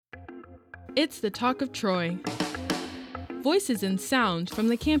It's the Talk of Troy. Voices and sounds from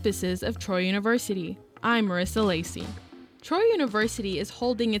the campuses of Troy University. I'm Marissa Lacey. Troy University is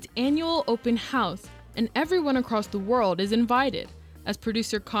holding its annual open house, and everyone across the world is invited, as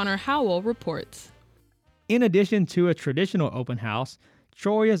producer Connor Howell reports. In addition to a traditional open house,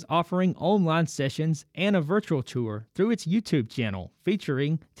 Troy is offering online sessions and a virtual tour through its YouTube channel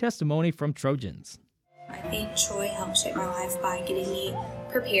featuring testimony from Trojans. I think Troy helped shape my life by getting me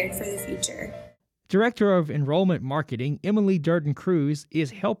prepared for the future. Director of Enrollment Marketing Emily Durden Cruz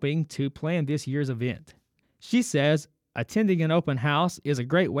is helping to plan this year's event. She says attending an open house is a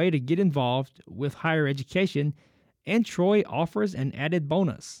great way to get involved with higher education, and Troy offers an added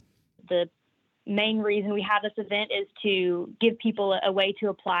bonus. The main reason we have this event is to give people a way to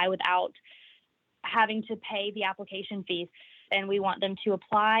apply without having to pay the application fees, and we want them to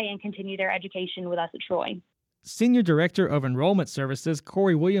apply and continue their education with us at Troy. Senior Director of Enrollment Services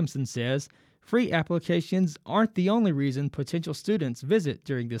Corey Williamson says free applications aren't the only reason potential students visit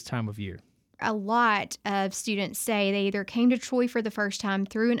during this time of year. A lot of students say they either came to Troy for the first time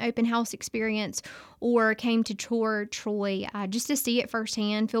through an open house experience or came to tour Troy just to see it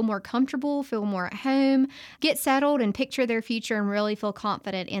firsthand, feel more comfortable, feel more at home, get settled and picture their future and really feel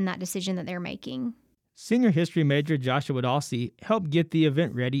confident in that decision that they're making. Senior history major Joshua Dawsey helped get the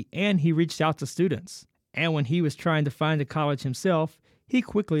event ready, and he reached out to students. And when he was trying to find a college himself, he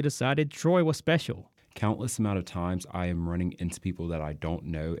quickly decided Troy was special. Countless amount of times I am running into people that I don't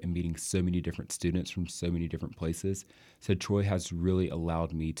know and meeting so many different students from so many different places. So Troy has really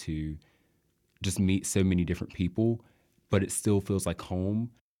allowed me to just meet so many different people, but it still feels like home.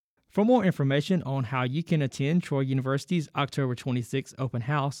 For more information on how you can attend Troy University's October 26th open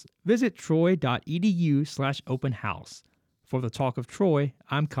house, visit troy.edu/open house. For the Talk of Troy,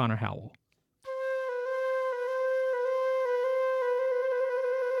 I'm Connor Howell.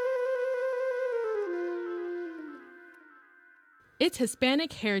 It's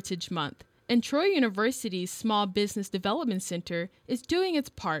Hispanic Heritage Month, and Troy University's Small Business Development Center is doing its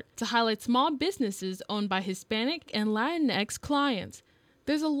part to highlight small businesses owned by Hispanic and Latinx clients.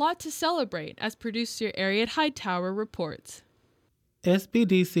 There's a lot to celebrate, as producer Ariette Hightower reports.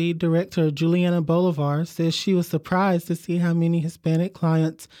 SBDC Director Juliana Bolivar says she was surprised to see how many Hispanic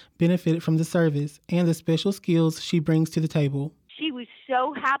clients benefited from the service and the special skills she brings to the table. She was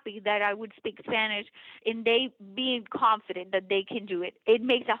so happy that I would speak Spanish and they being confident that they can do it. It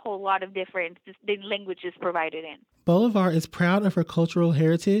makes a whole lot of difference, the language is provided in. Bolivar is proud of her cultural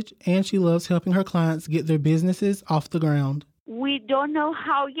heritage, and she loves helping her clients get their businesses off the ground. We don't know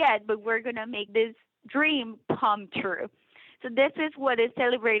how yet, but we're going to make this dream come true. So this is what is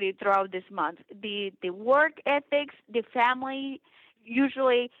celebrated throughout this month. The work ethics, the family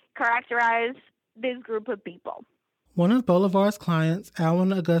usually characterize this group of people. One of Bolivar's clients, Alwin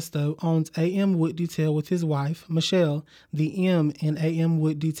Augusto, owns AM Wood Detail with his wife, Michelle, the M in AM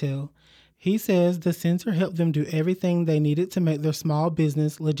Wood Detail. He says the center helped them do everything they needed to make their small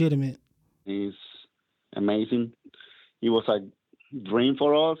business legitimate. It's amazing. It was a dream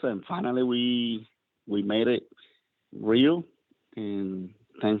for us, and finally we made it real, and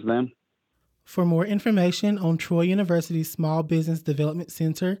thanks them. For more information on Troy University's Small Business Development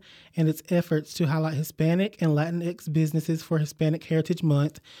Center and its efforts to highlight Hispanic and Latinx businesses for Hispanic Heritage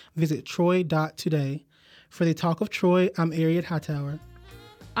Month, visit troy.today. For the Talk of Troy, I'm Ariette Hightower.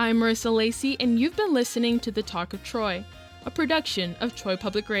 I'm Marissa Lacey, and you've been listening to The Talk of Troy, a production of Troy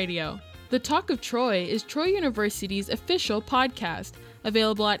Public Radio. The Talk of Troy is Troy University's official podcast,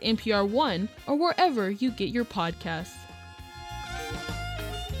 available at NPR One or wherever you get your podcasts.